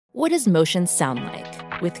What does motion sound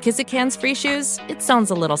like? With Kizikans free shoes, it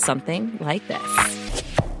sounds a little something like this.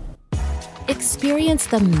 Experience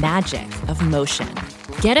the magic of motion.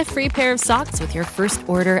 Get a free pair of socks with your first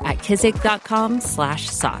order at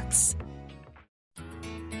kizik.com/socks.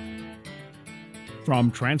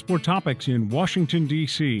 From Transport Topics in Washington,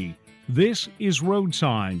 D.C., this is Road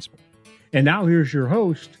Signs. And now here's your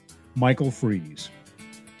host, Michael Fries.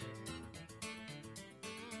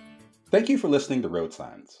 Thank you for listening to Road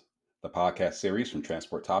Signs, the podcast series from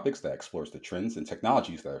Transport Topics that explores the trends and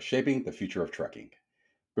technologies that are shaping the future of trucking.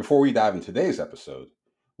 Before we dive into today's episode,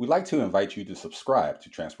 we'd like to invite you to subscribe to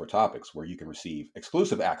Transport Topics, where you can receive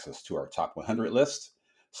exclusive access to our top 100 list,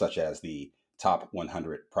 such as the top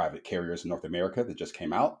 100 private carriers in North America that just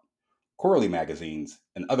came out, quarterly magazines,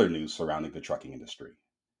 and other news surrounding the trucking industry.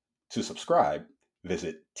 To subscribe,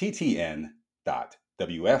 visit ttn.ws/TT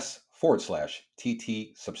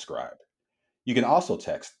subscribe. You can also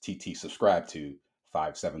text TT subscribe to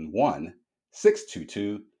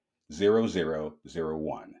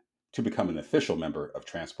 571-622-0001 to become an official member of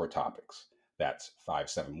Transport Topics. That's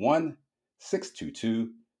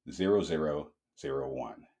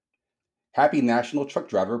 571-622-0001. Happy National Truck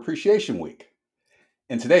Driver Appreciation Week.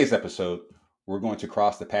 In today's episode, we're going to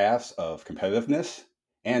cross the paths of competitiveness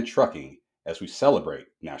and trucking as we celebrate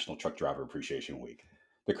National Truck Driver Appreciation Week.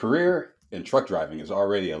 The career in truck driving is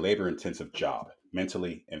already a labor-intensive job,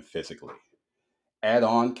 mentally and physically. Add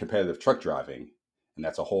on competitive truck driving, and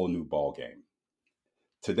that's a whole new ballgame.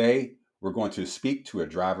 Today, we're going to speak to a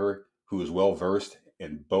driver who is well-versed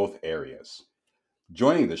in both areas.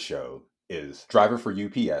 Joining the show is driver for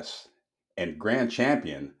UPS and grand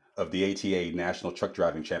champion of the ATA National Truck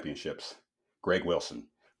Driving Championships, Greg Wilson.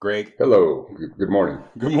 Greg. Hello. Good morning.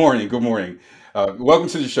 Good morning. Good morning. Welcome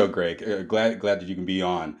to the show, Greg. Glad that you can be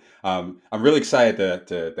on. I'm really excited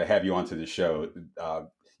to have you onto the show. The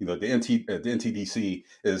NTDC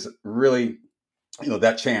is really,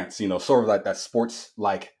 that chance, sort of like that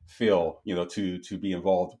sports-like feel, to be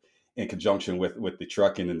involved in conjunction with the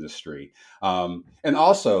trucking industry. And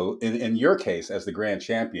also in your case, as the grand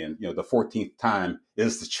champion, the 14th time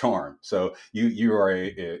is the charm. So you are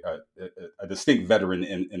a distinct veteran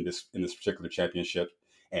in this particular championship.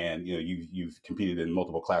 And, you've competed in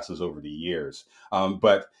multiple classes over the years.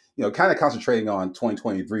 But kind of concentrating on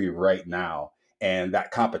 2023 right now and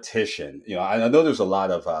that competition, I know there's a lot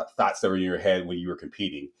of thoughts that were in your head when you were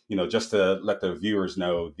competing, just to let the viewers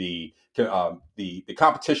know the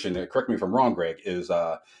competition, correct me if I'm wrong, Greg, is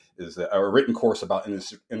a written course about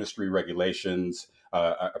industry regulations,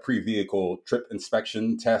 a pre-vehicle trip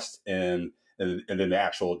inspection test, and then the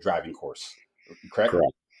actual driving course, correct?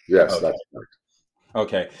 Correct. Yes, okay. That's correct.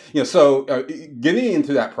 Okay. So getting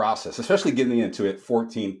into that process, especially getting into it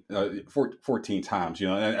 14 times,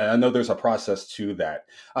 and I know there's a process to that.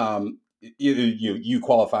 You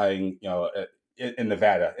qualifying, in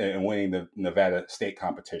Nevada and winning the Nevada state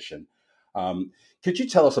competition. Could you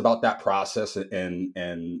tell us about that process and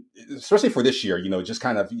especially for this year, just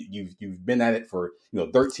kind of you've been at it for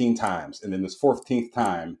 13 times, and then this 14th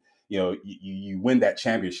time, you win that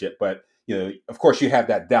championship, but of course, you have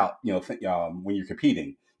that doubt, when you're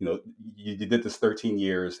competing. You did this 13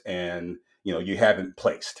 years and, you haven't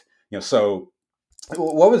placed. So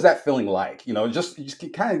what was that feeling like? Just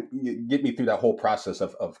kind of get me through that whole process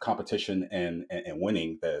of competition and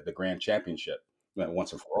winning the grand championship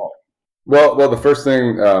once and for all. Well, the first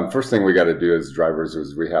thing we got to do as drivers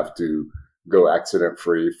is we have to go accident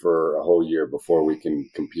free for a whole year before we can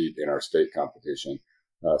compete in our state competition.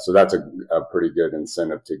 So that's a pretty good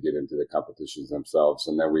incentive to get into the competitions themselves.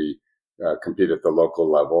 And then we compete at the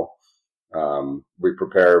local level. We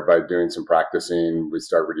prepare by doing some practicing. We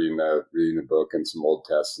start reading the book and some old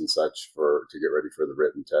tests and such to get ready for the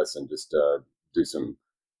written tests, and just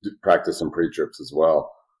practice some pre-trips as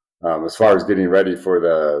well. As far as getting ready for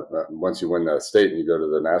once you win the state and you go to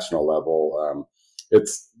the national level,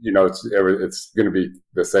 it's going to be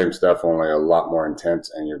the same stuff, only a lot more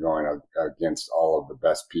intense, and you're going against all of the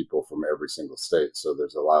best people from every single state. So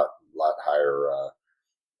there's a lot higher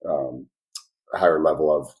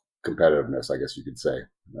level of competitiveness, I guess you could say.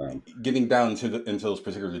 Getting down into those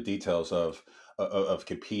particular details of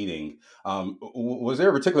competing, was there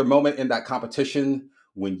a particular moment in that competition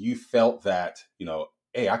when you felt that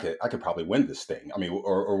hey, I could probably win this thing? I mean,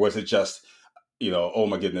 or was it just oh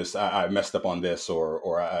my goodness, I messed up on this,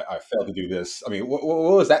 or I failed to do this? I mean, what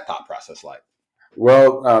was that thought process like?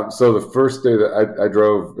 Well, so the first day that I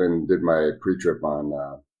drove and did my pre-trip on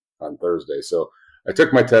Thursday. So I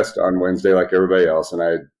took my test on Wednesday like everybody else, and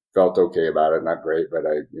I felt okay about it. Not great, but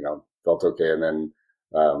I felt okay. And then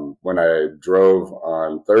When I drove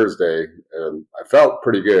on Thursday, I felt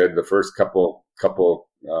pretty good. The first couple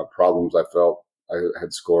problems I felt I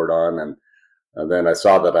had scored on, and then I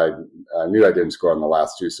saw that I knew I didn't score on the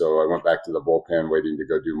last two, so I went back to the bullpen waiting to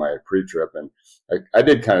go do my pre-trip, and I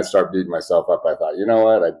did kind of start beating myself up. I thought, you know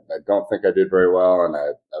what, I don't think I did very well, and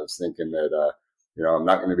I was thinking that I'm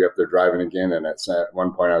not going to be up there driving again. And at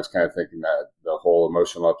one point, I was kind of thinking that the whole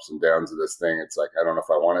emotional ups and downs of this thing, it's like I don't know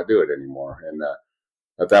if I want to do it anymore. And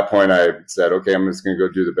at that point, I said, okay, I'm just going to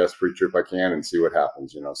go do the best pre-trip I can and see what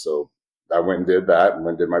happens. So I went and did that, and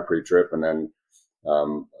went and did my pre-trip, and then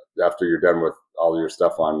after you're done with all your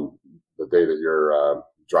stuff on the day that you're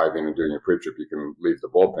driving and doing your pre-trip, you can leave the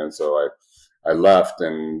bullpen. So I left,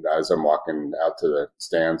 and as I'm walking out to the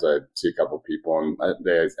stands, I see a couple of people, and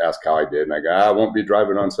they ask how I did, and I go, I won't be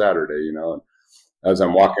driving on Saturday, And as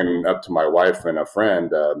I'm walking up to my wife and a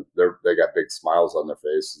friend, they got big smiles on their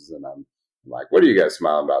faces, and I'm like, what are you guys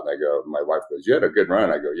smiling about? And my wife goes, you had a good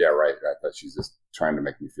run. I go, yeah, right. I thought she's just trying to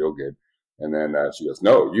make me feel good. And then she goes,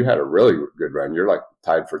 no, you had a really good run. You're like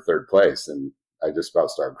tied for third place. And I just about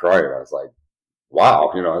started crying. I was like, wow,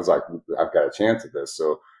 I was like, I've got a chance at this.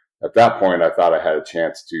 So at that point, I thought I had a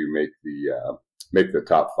chance to make the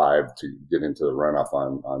top 5 to get into the runoff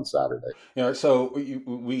on Saturday. So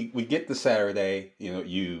we get to Saturday.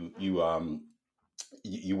 You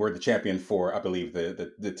were the champion for, I believe,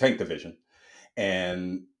 the tank division,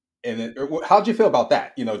 and how'd you feel about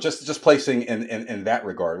that? Just placing in that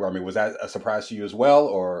regard. I mean, was that a surprise to you as well,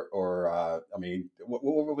 or I mean, what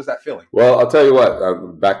was that feeling? Well, I'll tell you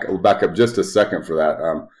what. Back up just a second for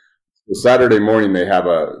that. Saturday morning they have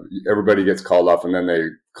everybody gets called off, and then they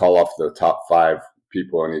call off the top 5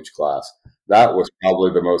 people in each class. That was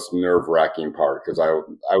probably the most nerve-wracking part, because I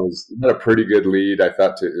had a pretty good lead, I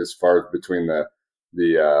thought, as far as between the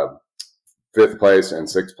 5th place and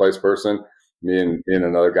 6th place person. Me and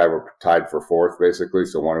another guy were tied for 4th, basically.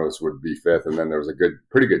 So one of us would be 5th, and then there was a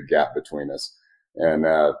pretty good gap between us. And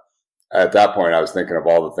at that point, I was thinking of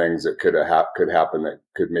all the things that could happen that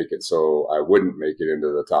could make it so I wouldn't make it into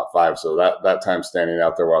the top 5. So that time standing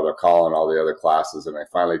out there while they're calling all the other classes, and they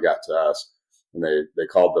finally got to us, and they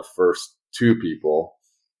called the first 2 people.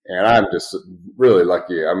 And I'm just really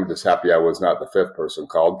lucky. I'm just happy I was not the 5th person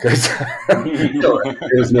called, because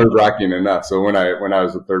it was nerve-wracking enough. So when I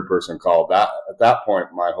was the 3rd person called, at that point,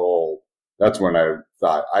 that's when I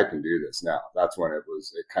thought, I can do this now. That's when it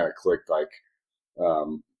kind of clicked, like,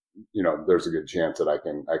 there's a good chance that I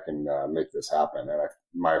can make this happen. And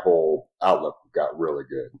my whole outlook got really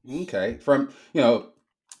good. Okay.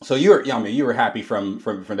 So you were happy from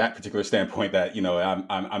that particular standpoint that,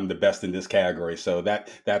 I'm the best in this category. So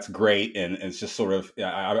that's great. And it's just sort of,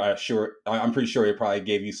 I'm pretty sure it probably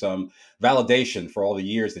gave you some validation for all the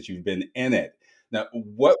years that you've been in it. Now,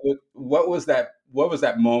 what was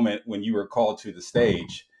that moment when you were called to the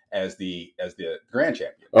stage as the grand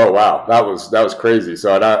champion? Oh, wow. That was crazy.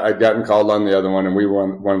 So I'd gotten called on the other one, and we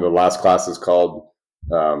won one of the last classes called,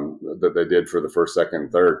 that they did for the 1st, 2nd,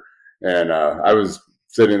 3rd. And, I was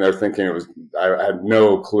sitting there thinking I had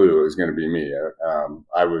no clue it was going to be me.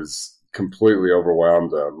 I was completely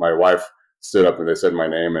overwhelmed. My wife stood up and they said my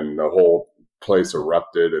name, and the whole place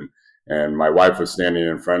erupted. And my wife was standing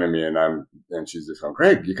in front of me, and she's just going,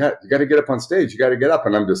 Greg, you got to get up on stage. You got to get up.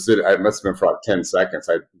 And I'm just sitting. It must have been for like 10 seconds.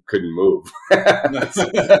 I couldn't move. I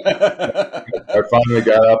finally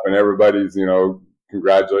got up, and everybody's,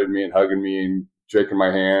 congratulating me and hugging me and shaking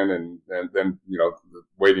my hand, and then,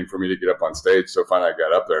 waiting for me to get up on stage. So finally I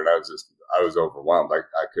got up there, and I was overwhelmed.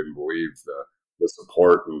 I couldn't believe the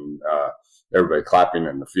support, and everybody clapping,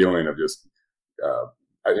 and the feeling of just,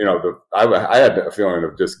 I had a feeling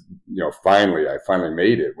of just, I finally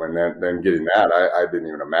made it. When then getting that, I didn't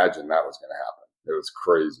even imagine that was going to happen. It was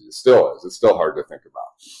crazy. It still is. It's still hard to think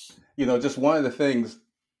about. Just one of the things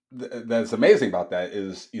that's amazing about that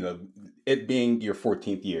is, it being your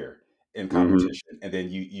 14th year in competition, mm-hmm. and then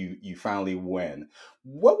you finally win.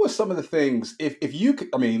 What were some of the things, if you could,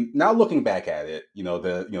 I mean, now looking back at it,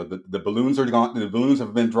 the balloons are gone, the balloons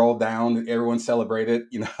have been rolled down, everyone celebrated,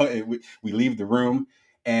 we leave the room,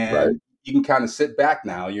 and right. You can kind of sit back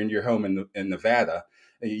now. You're in your home in Nevada,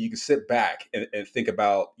 and you can sit back and think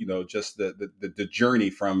about, just the journey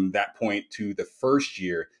from that point to the first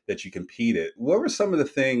year that you competed. What were some of the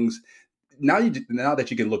things now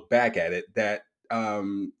that you can look back at it that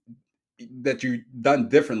you done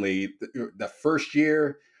differently the first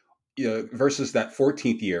year, versus that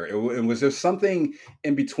 14th year? And was there something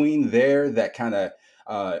in between there that kind of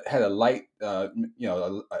had a light, a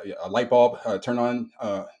light bulb turn on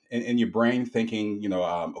in your brain, thinking,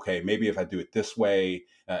 okay, maybe if I do it this way,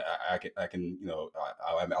 I can,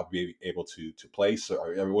 I'll be able to place?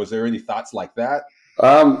 Or was there any thoughts like that?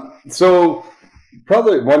 So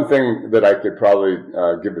probably one thing that I could probably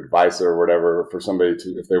give advice or whatever for somebody to,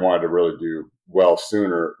 if they wanted to really do well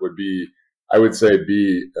sooner, would be, I would say,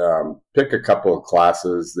 pick a couple of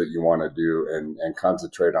classes that you want to do and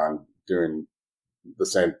concentrate on doing the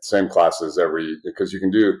same classes because you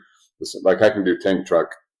can do this, like I can do tank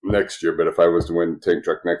truck next year, but if I was to win tank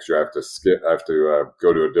truck next year, I have to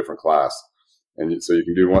go to a different class, and so you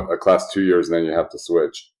can do a class 2 years and then you have to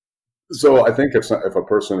switch. So I think if a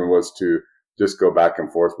person was to just go back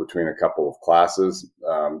and forth between a couple of classes,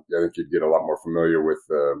 I think you'd get a lot more familiar with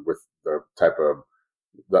the type of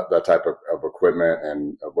that type of equipment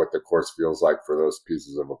and of what the course feels like for those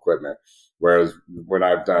pieces of equipment. Whereas when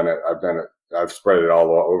I've spread it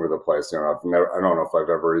all over the place. I don't know if I've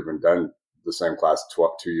ever even done the same class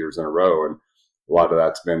 2 years in a row, and a lot of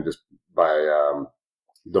that's been just by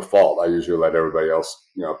default. I usually let everybody else,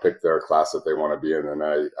 pick their class that they want to be in, and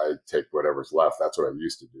I take whatever's left. That's what I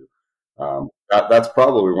used to do. That's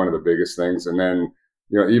probably one of the biggest things. And then,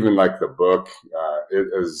 even like the book, it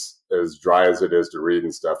is as dry as it is to read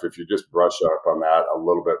and stuff. If you just brush up on that a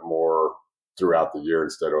little bit more throughout the year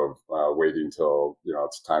instead of waiting till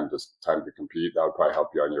it's time to compete, that would probably help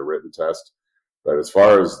you on your written test. But as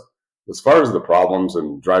far as the problems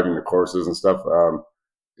and driving the courses and stuff,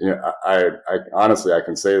 I honestly, I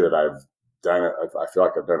can say that I've done it. I feel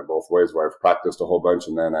like I've done it both ways, where I've practiced a whole bunch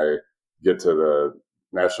and then I get to the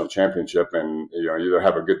national championship and either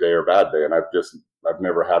have a good day or a bad day. And I've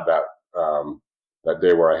never had that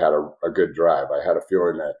day where I had a good drive. I had a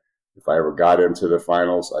feeling that if I ever got into the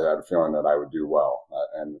finals, I had a feeling that I would do well.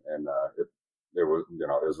 It was, it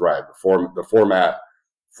was right. The format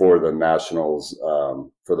for the nationals,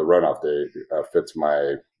 for the runoff day, fits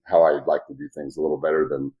how I like to do things a little better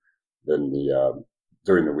than the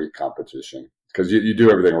during the week competition, because you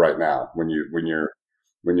do everything right now. When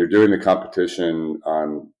you're doing the competition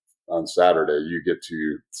on Saturday, you get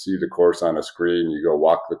to see the course on a screen. You go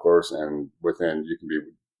walk the course, and you can be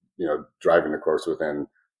driving the course within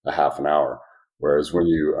a half an hour. Whereas when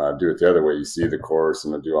you do it the other way, you see the course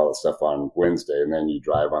and do all the stuff on Wednesday, and then you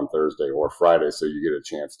drive on Thursday or Friday, so you get a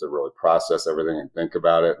chance to really process everything and think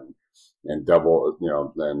about it and double,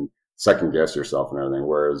 then second guess yourself and everything.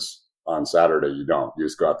 Whereas on Saturday, you don't. You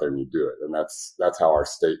just go out there and you do it, and that's how our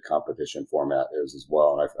state competition format is as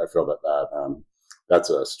well. And I feel that's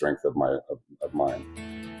a strength of mine.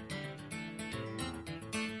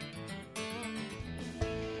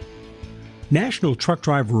 National Truck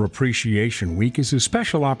Driver Appreciation Week is a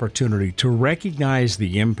special opportunity to recognize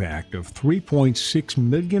the impact of 3.6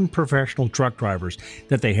 million professional truck drivers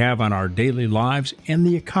that they have on our daily lives and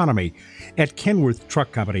the economy. At Kenworth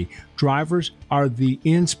Truck Company, drivers are the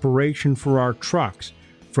inspiration for our trucks.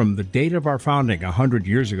 From the date of our founding 100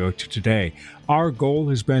 years ago to today, our goal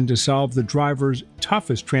has been to solve the driver's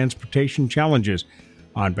toughest transportation challenges.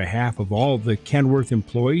 On behalf of all the Kenworth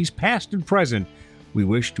employees, past and present, we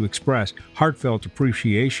wish to express heartfelt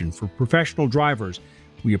appreciation for professional drivers.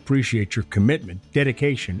 We appreciate your commitment,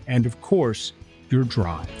 dedication, and, of course, your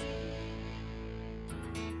drive.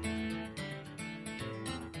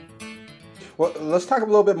 Well, let's talk a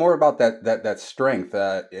little bit more about that strength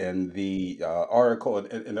in the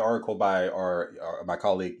article by my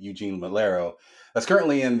colleague Eugene Malero. That's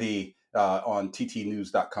currently in the on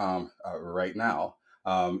ttnews.com right now.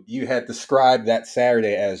 You had described that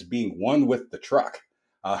Saturday as being one with the truck.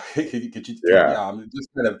 Could you just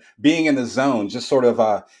kind of being in the zone, just sort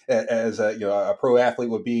of as a pro athlete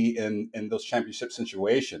would be in those championship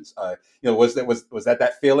situations. Was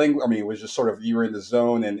that feeling? I mean, it was just sort of you were in the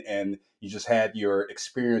zone and you just had your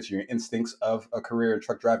experience, your instincts of a career in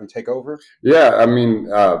truck driving take over. Yeah, I mean,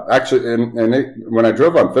 actually, when I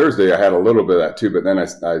drove on Thursday, I had a little bit of that too, but then I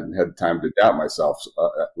had time to doubt myself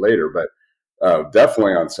later. But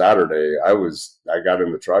definitely on Saturday, I got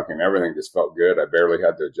in the truck and everything just felt good. I barely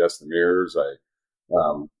had to adjust the mirrors.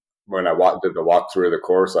 When I did the walkthrough of the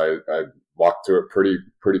course, I walked through it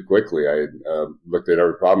pretty quickly. I looked at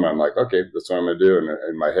every problem. And I'm like, okay, that's what I'm going to do. And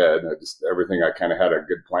in my head, everything I kind of had a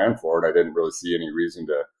good plan for it. I didn't really see any reason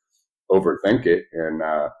to overthink it. And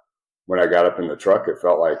when I got up in the truck, it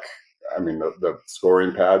felt like, I mean, the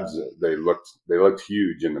scoring pads, they looked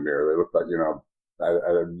huge in the mirror. They looked like,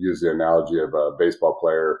 I use the analogy of a baseball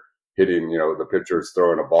player hitting, the pitcher's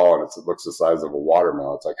throwing a ball and it looks the size of a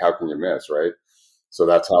watermelon. It's like, how can you miss, right? So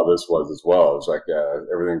that's how this was as well. It's like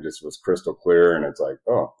everything just was crystal clear, and it's like,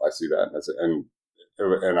 oh, I see that,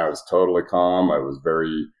 and I was totally calm. I was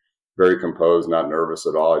very, very composed, not nervous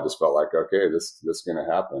at all. I just felt like, okay, this is going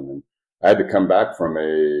to happen. And I had to come back from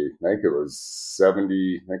I think it was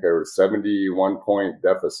 71 point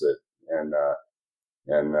deficit. And I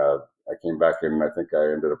came back and I think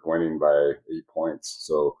I ended up winning by 8 points.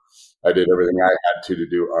 So I did everything I had to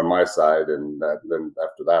do on my side. And then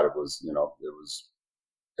after that, it was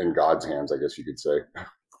in God's hands, I guess you could say.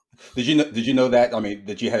 Did you know that? I mean,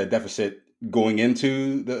 that you had a deficit going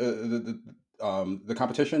into the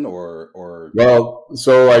competition, or Well,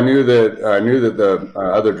 so I knew that the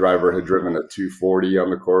other driver had driven a 240 on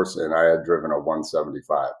the course, and I had driven a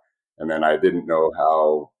 175. And then I didn't know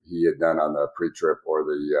how he had done on the pre-trip or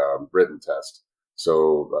the written test.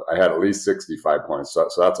 So I had at least 65 points. So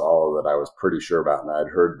that's all that I was pretty sure about. And I'd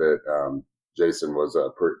heard that Jason was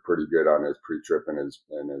pretty good on his pre-trip and his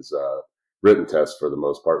written test for the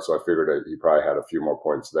most part. So I figured that he probably had a few more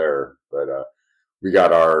points there. But we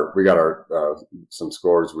got our some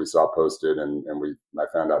scores we saw posted, and I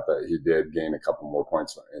found out that he did gain a couple more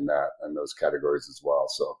points in those categories as well.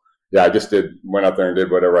 So yeah, I just went out there and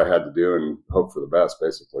did whatever I had to do and hope for the best,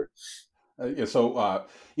 basically.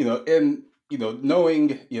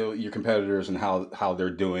 Knowing your competitors and how they're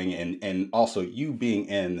doing, and also you being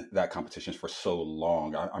in that competition for so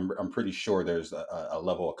long, I'm pretty sure there's a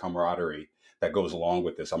level of camaraderie that goes along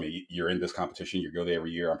with this. I mean, you're in this competition, you go there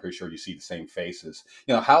every year. I'm pretty sure you see the same faces.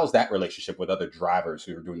 How's that relationship with other drivers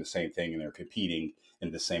who are doing the same thing and they're competing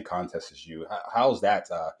in the same contest as you? How's that?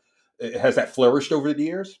 Has that flourished over the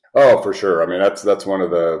years? Oh, for sure. I mean, that's one of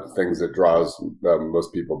the things that draws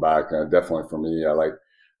most people back. Definitely for me, I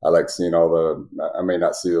like seeing I may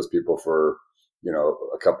not see those people for,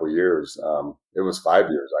 a couple of years. It was 5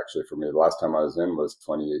 years actually for me. The last time I was in was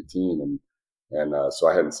 2018. And so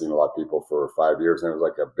I hadn't seen a lot of people for 5 years, and it was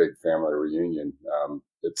like a big family reunion.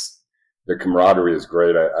 The camaraderie is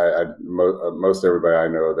great. Most everybody I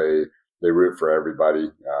know, they root for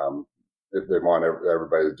everybody. They want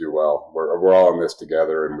everybody to do well. We're all in this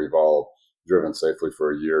together, and we've all driven safely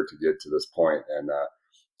for a year to get to this point, and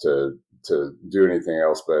to do anything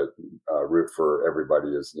else but root for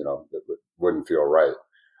everybody it wouldn't feel right.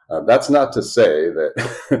 That's not to say that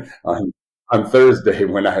on Thursday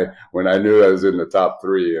when I knew I was in the top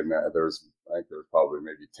three, and I think there was probably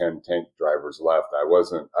maybe 10 tank drivers left. I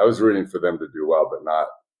was rooting for them to do well, but not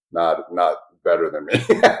better than me.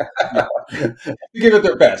 You give it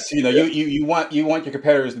their best. You want your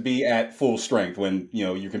competitors to be at full strength when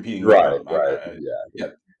you're competing. Right, with them. right, yeah.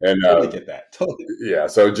 And totally get that. Totally. Yeah.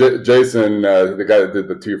 So Jason, the guy that did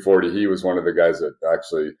the 240, he was one of the guys that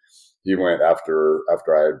actually he went after I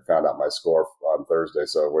had found out my score on Thursday.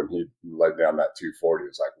 So when he laid down that 240, it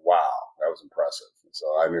was like, wow, that was impressive. So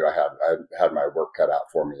I knew I had my work cut out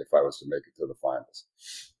for me if I was to make it to the finals.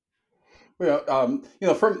 Well,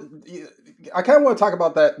 I kind of want to talk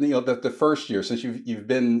about that. The first year, since you've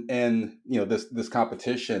been in this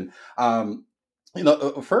competition.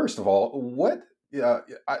 First of all, what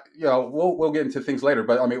we'll get into things later,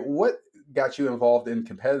 but I mean, what got you involved in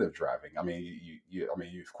competitive driving? I mean,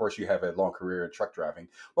 of course, you have a long career in truck driving.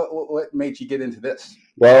 What made you get into this?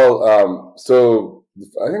 Well, so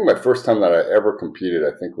I think my first time that I ever competed,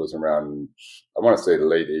 I think was around, I want to say the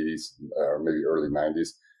late 80s or maybe early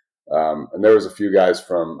 90s. And there was a few guys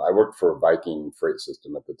I worked for Viking Freight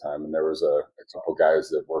System at the time, and there was a couple guys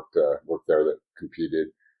that worked there that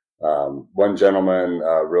competed. One gentleman,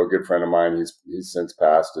 a real good friend of mine, he's since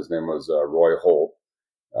passed. His name was Roy Holt.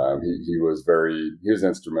 He was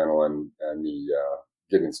instrumental in me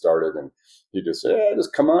getting started, and he just said, "Yeah,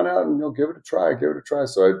 just come on out and give it a try, give it a try."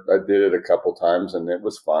 So I did it a couple times, and it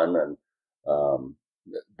was fun. And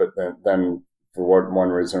but then for one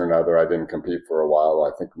reason or another, I didn't compete for a while.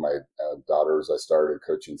 I think my daughters, I started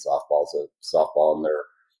coaching softball, and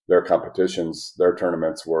their competitions, their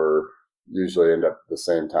tournaments were usually end up the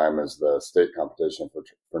same time as the state competition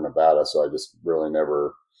for Nevada. So I just really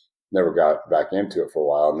never got back into it for a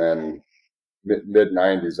while. And then mid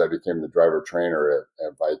 90s, I became the driver trainer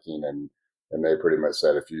at Viking, and they pretty much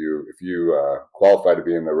said, if you qualify to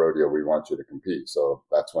be in the rodeo, we want you to compete. So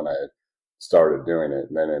that's when I started doing it.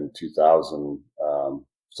 And then in 2000,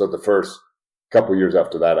 so the first couple years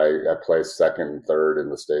after that, I placed second and third in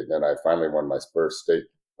the state. And then I finally won my first state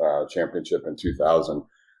championship in 2000.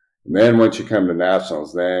 And then once you come to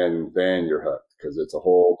nationals, then you're hooked, because it's a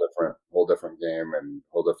whole different game, and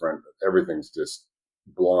everything's just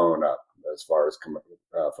blown up as far as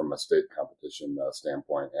from a state competition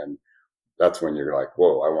standpoint. And that's when you're like,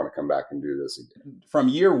 whoa, I want to come back and do this again. From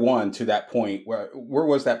year one to that point, where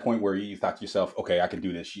was that point where you thought to yourself, okay, I can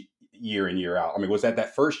do this? year in, year out? I mean, was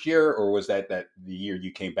that first year, or was that the year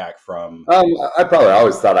you came back from? I probably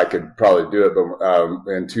always thought I could probably do it,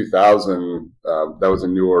 but in 2000, that was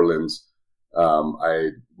in New Orleans. I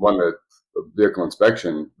won the vehicle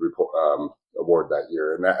inspection report, award that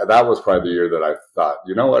year, and that was probably the year that I thought,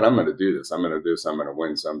 you know what, I'm going to do this. I'm going to do this. I'm going to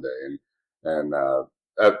win someday. And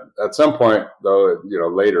at some point, though,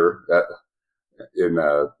 later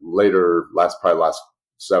last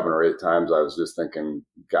 7 or 8 times, I was just thinking,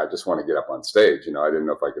 God, I just want to get up on stage. I didn't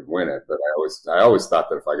know if I could win it, but I always thought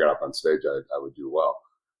that if I got up on stage, I would do well.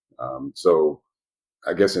 So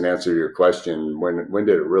I guess in answer to your question, when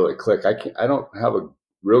did it really click? I don't have a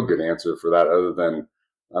real good answer for that, other than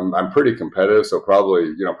I'm pretty competitive. So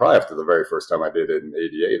probably after the very first time I did it in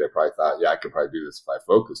 '88, I probably thought, yeah, I could probably do this if I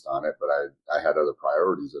focused on it, but I had other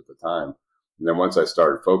priorities at the time. And then once I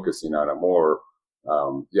started focusing on it more,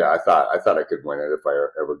 I thought I could win it if I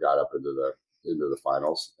ever got up into the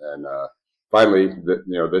finals. And finally,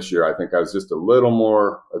 this year, I think I was just a little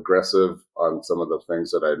more aggressive on some of the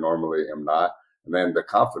things that I normally am not. And then the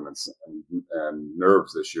confidence and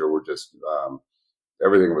nerves this year were just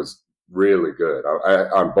everything was really good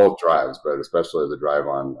on both drives, but especially the drive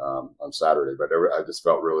on Saturday. But I just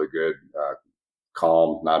felt really good,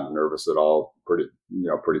 calm, not nervous at all, pretty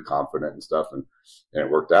confident and stuff, and it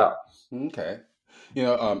worked out. Okay.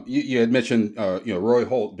 You had mentioned Roy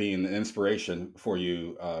Holt being an inspiration for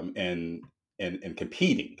you in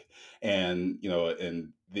competing, and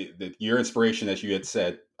your inspiration, as you had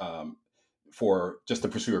said, for just to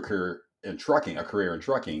pursue a career in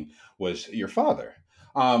trucking, was your father.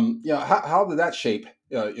 How did that shape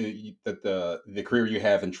the career you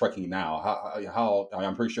have in trucking now? How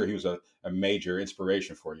I'm pretty sure he was a major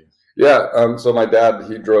inspiration for you. Yeah. So my dad,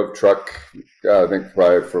 he drove truck, I think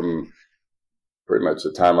probably from pretty much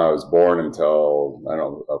the time I was born until, I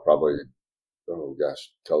don't know, probably,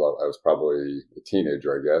 till I was probably a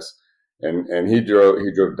teenager, I guess. And he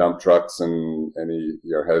drove dump trucks, and he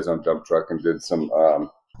had his own dump truck and did some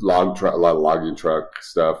a lot of logging truck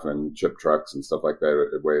stuff and chip trucks and stuff like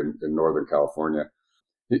that way in Northern California.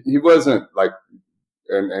 He wasn't like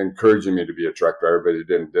encouraging me to be a truck driver, but he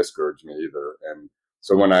didn't discourage me either. And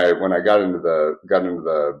so when I got into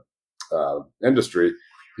the industry,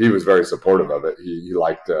 he was very supportive of it. He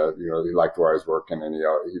liked he liked where I was working, and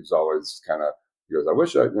he was always he goes,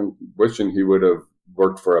 wishing he would have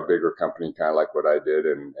worked for a bigger company, kind of like what I did,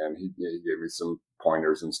 and he gave me some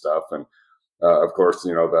pointers and stuff. And of course,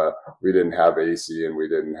 we didn't have AC and we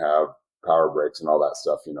didn't have power brakes and all that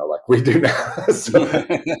stuff, like we do now. So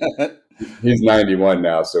he's 91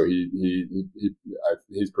 now, so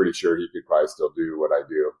he's pretty sure he could probably still do what I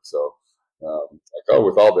do. So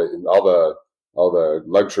with all the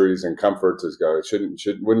luxuries and comforts,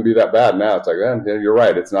 wouldn't be that bad now. It's like, you're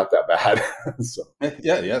right, it's not that bad. So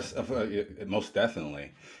yes, most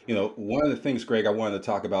definitely. One of the things, Greg, I wanted to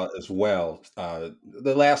talk about as well.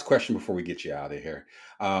 The last question before we get you out of here.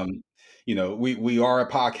 We are a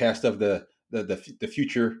podcast of the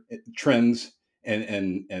future trends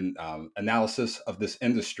and analysis of this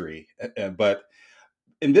industry, but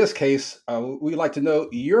in this case, we'd like to know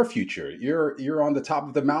your future. You're on the top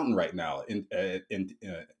of the mountain right now in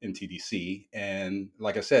TDC, and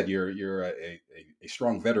like I said, you're a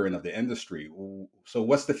strong veteran of the industry. So,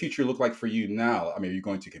 what's the future look like for you now? I mean, are you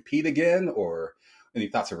going to compete again, or any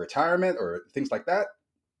thoughts of retirement or things like that?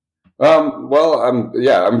 Well, I'm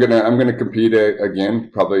gonna compete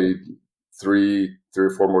again, probably three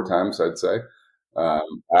or four more times, I'd say.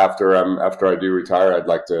 After I do retire, I'd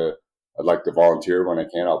like to volunteer when I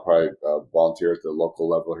can. I'll probably volunteer at the local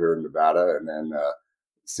level here in Nevada, and then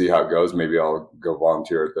see how it goes. Maybe I'll go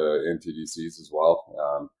volunteer at the NTDCs as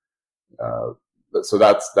well. So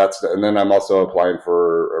that's, and then I'm also applying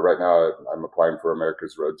right now, I'm applying for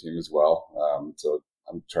America's Road Team as well. So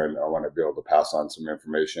I want to be able to pass on some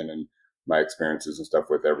information and my experiences and stuff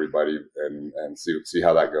with everybody, and see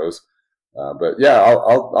how that goes. But yeah,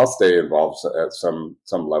 I'll stay involved at some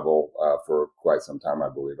level for quite some time. I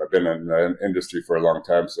believe I've been in the industry for a long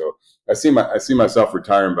time, so I see myself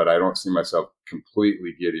retiring, but I don't see myself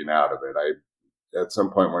completely getting out of it. At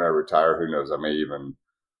some point when I retire, who knows? I may even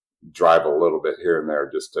drive a little bit here and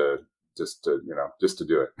there just to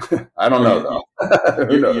do it. I don't know though.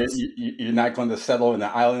 Who knows? You're not going to settle in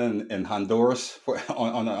an island in Honduras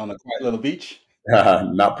on a quiet little beach.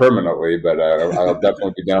 Not permanently, but I'll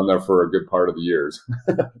definitely be down there for a good part of the years.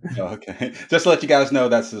 Okay, just to let you guys know,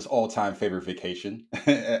 that's his all-time favorite vacation,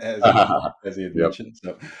 as he had mentioned.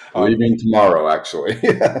 So, leaving tomorrow, actually.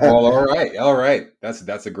 Well, all right.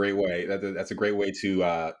 That's a great way. That's a great way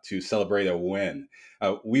to celebrate a win.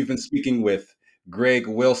 We've been speaking with Greg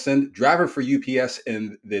Wilson, driver for UPS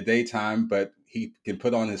in the daytime, but he can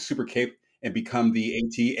put on his super cape and become the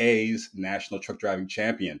ATA's National Truck Driving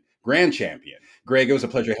Champion, Grand Champion. Greg, it was a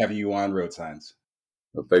pleasure having you on Road Signs.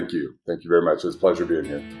 Well, thank you. Thank you very much. It was a pleasure being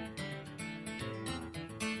here.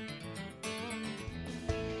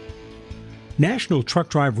 National Truck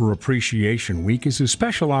Driver Appreciation Week is a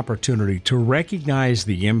special opportunity to recognize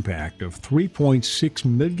the impact of 3.6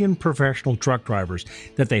 million professional truck drivers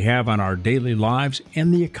that they have on our daily lives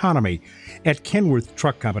and the economy. At Kenworth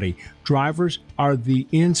Truck Company, drivers are the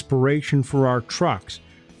inspiration for our trucks.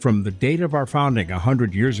 From the date of our founding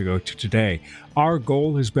 100 years ago to today, our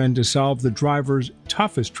goal has been to solve the driver's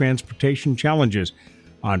toughest transportation challenges.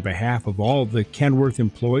 On behalf of all the Kenworth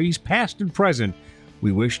employees, past and present,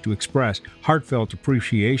 we wish to express heartfelt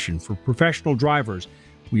appreciation for professional drivers.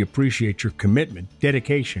 We appreciate your commitment,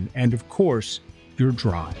 dedication, and of course, your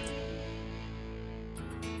drive.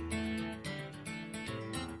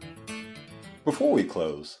 Before we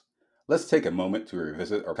close, let's take a moment to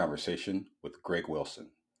revisit our conversation with Greg Wilson.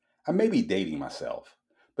 I may be dating myself,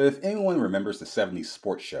 but if anyone remembers the 70s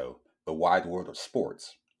sports show, The Wide World of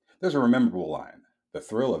Sports, there's a memorable line, the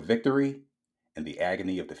thrill of victory and the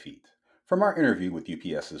agony of defeat. From our interview with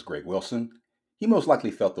UPS's Greg Wilson, he most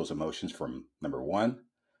likely felt those emotions from, number one,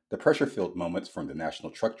 the pressure-filled moments from the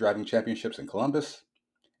National Truck Driving Championships in Columbus,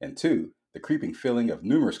 and two, the creeping feeling of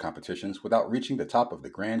numerous competitions without reaching the top of the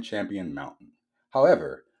Grand Champion mountain.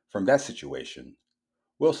 However, from that situation,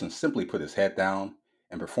 Wilson simply put his head down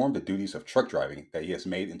and performed the duties of truck driving that he has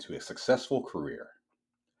made into a successful career.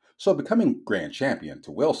 So becoming Grand Champion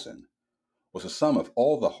to Wilson was a sum of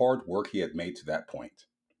all the hard work he had made to that point.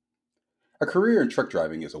 A career in truck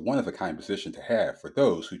driving is a one-of-a-kind position to have for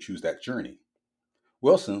those who choose that journey.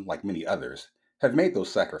 Wilson, like many others, have made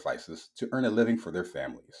those sacrifices to earn a living for their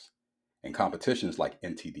families. And competitions like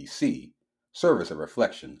NTDC serve as a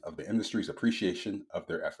reflection of the industry's appreciation of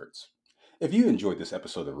their efforts. If you enjoyed this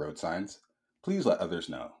episode of Road Signs, please let others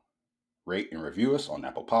know. Rate and review us on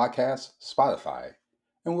Apple Podcasts, Spotify,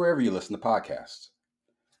 and wherever you listen to podcasts.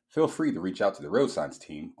 Feel free to reach out to the Road Signs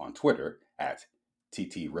team on Twitter at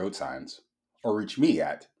TT Road Signs, or reach me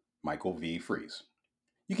at Michael V. Freeze.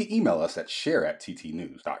 You can email us at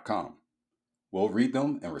share@ttnews.com. We'll read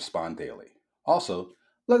them and respond daily. Also,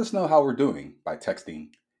 let us know how we're doing by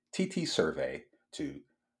texting TT Survey to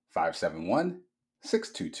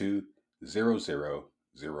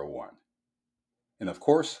 571-622-0001. And of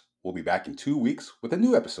course, we'll be back in 2 weeks with a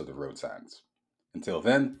new episode of Road Signs. Until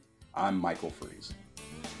then, I'm Michael Freeze.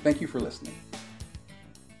 Thank you for listening.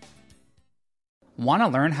 Want to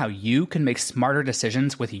learn how you can make smarter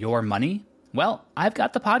decisions with your money? Well, I've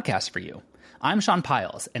got the podcast for you. I'm Sean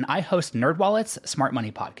Piles, and I host NerdWallet's Smart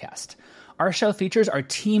Money Podcast. Our show features our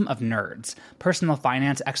team of nerds, personal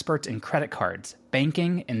finance experts in credit cards,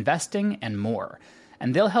 banking, investing, and more.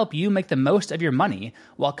 And they'll help you make the most of your money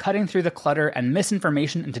while cutting through the clutter and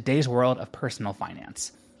misinformation in today's world of personal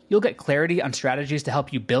finance. You'll get clarity on strategies to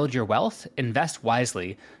help you build your wealth, invest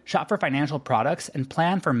wisely, shop for financial products, and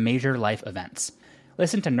plan for major life events.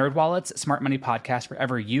 Listen to NerdWallet's Smart Money Podcast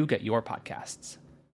wherever you get your podcasts.